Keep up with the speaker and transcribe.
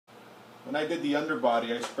when I did the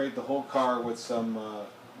underbody, I sprayed the whole car with some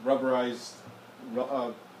rubberized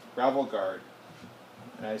gravel guard.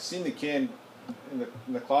 And I seen the can in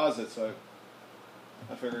the closet, so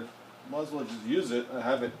I figured might as well just use it. I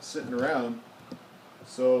have it sitting around.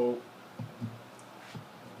 So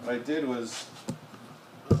what I did was,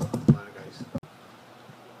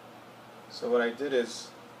 so what I did is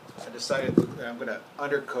I decided that I'm going to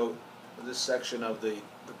undercoat this section of the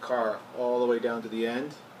car all the way down to the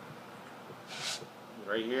end.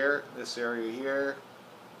 Right here, this area here,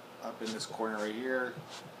 up in this corner right here,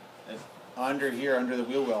 and under here, under the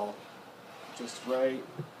wheel well, just right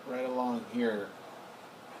along here,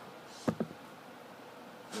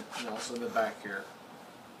 and also in the back here.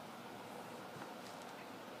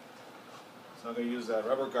 So I'm going to use that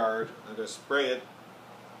rubber guard. I'm going to spray it,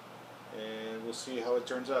 and we'll see how it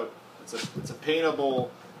turns out. It's a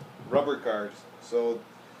paintable rubber guard, so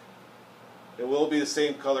it will be the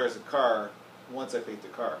same color as the car once I paint the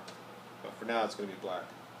car. But for now, it's going to be black.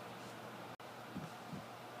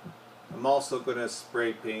 I'm also going to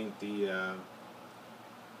spray paint the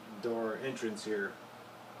door entrance here.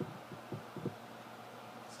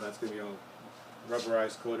 So that's going to be all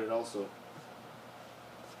rubberized coated also.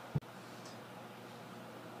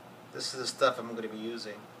 This is the stuff I'm going to be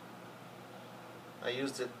using. I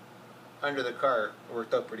used it under the car. It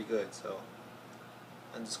worked out pretty good, so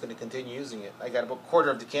I'm just going to continue using it. I got about a quarter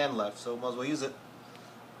of the can left, so might as well use it.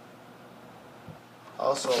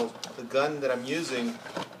 Also, the gun that I'm using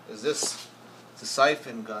is this. It's a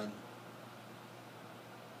siphon gun.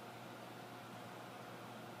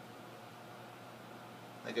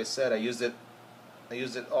 Like I said, I used it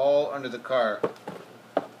all under the car.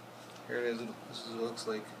 Here it is. This is what it looks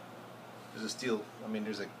like. There's a steel.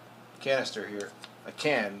 There's a canister here, a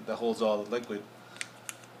can that holds all the liquid.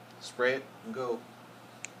 Spray it and go.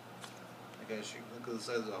 I guess you look at the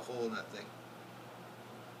size of the hole in that thing.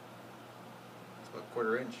 It's about a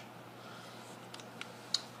quarter inch.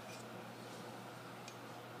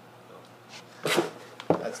 So,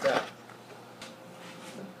 that's that.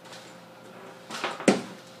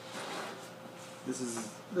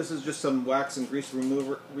 This is just some wax and grease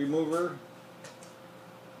remover.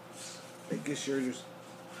 Making sure it's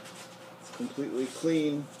completely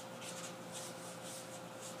clean.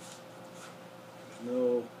 There's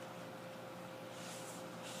no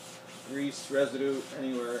grease residue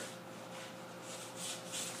anywhere.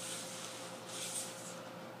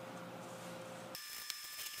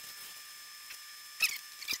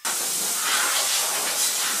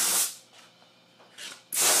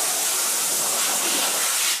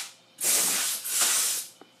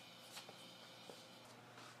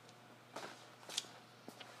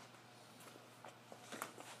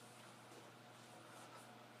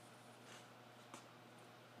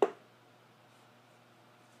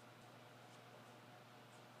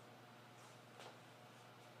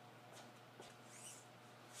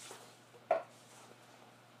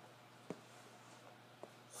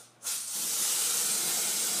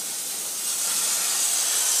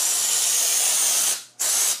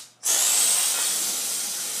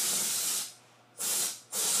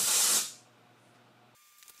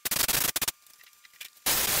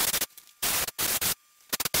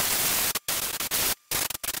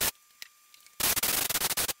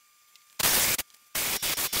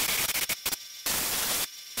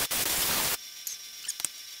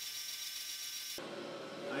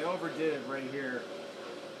 I overdid it right here,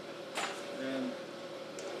 and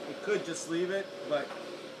I could just leave it, but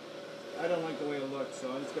I don't like the way it looks,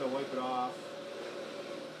 so I'm just going to wipe it off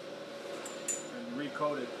and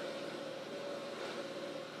recoat it.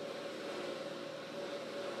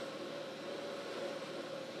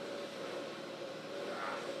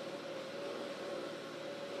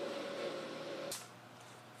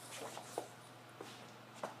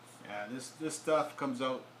 Yeah, this stuff comes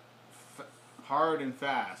out hard and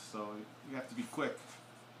fast, so you have to be quick.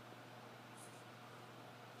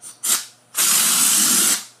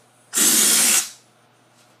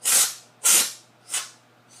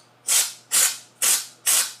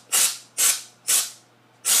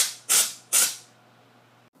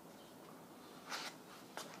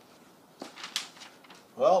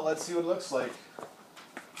 Well, let's see what it looks like.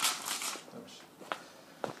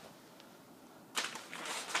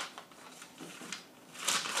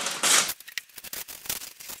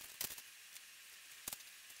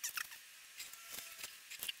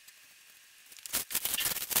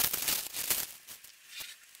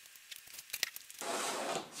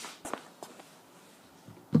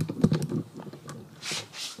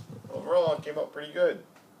 Overall, it came out pretty good,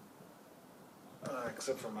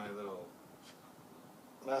 except for my little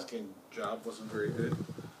masking job wasn't very good.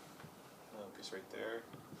 piece right there.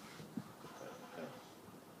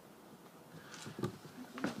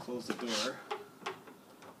 Okay. Close the door.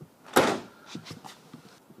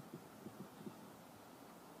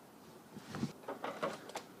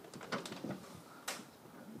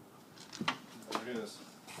 There it is.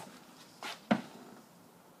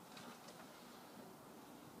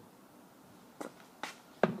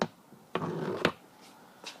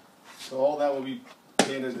 So all that will be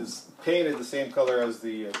painted the same color as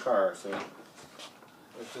the car, so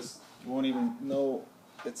it just you won't even know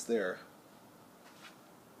it's there.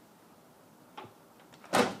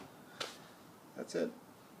 That's it.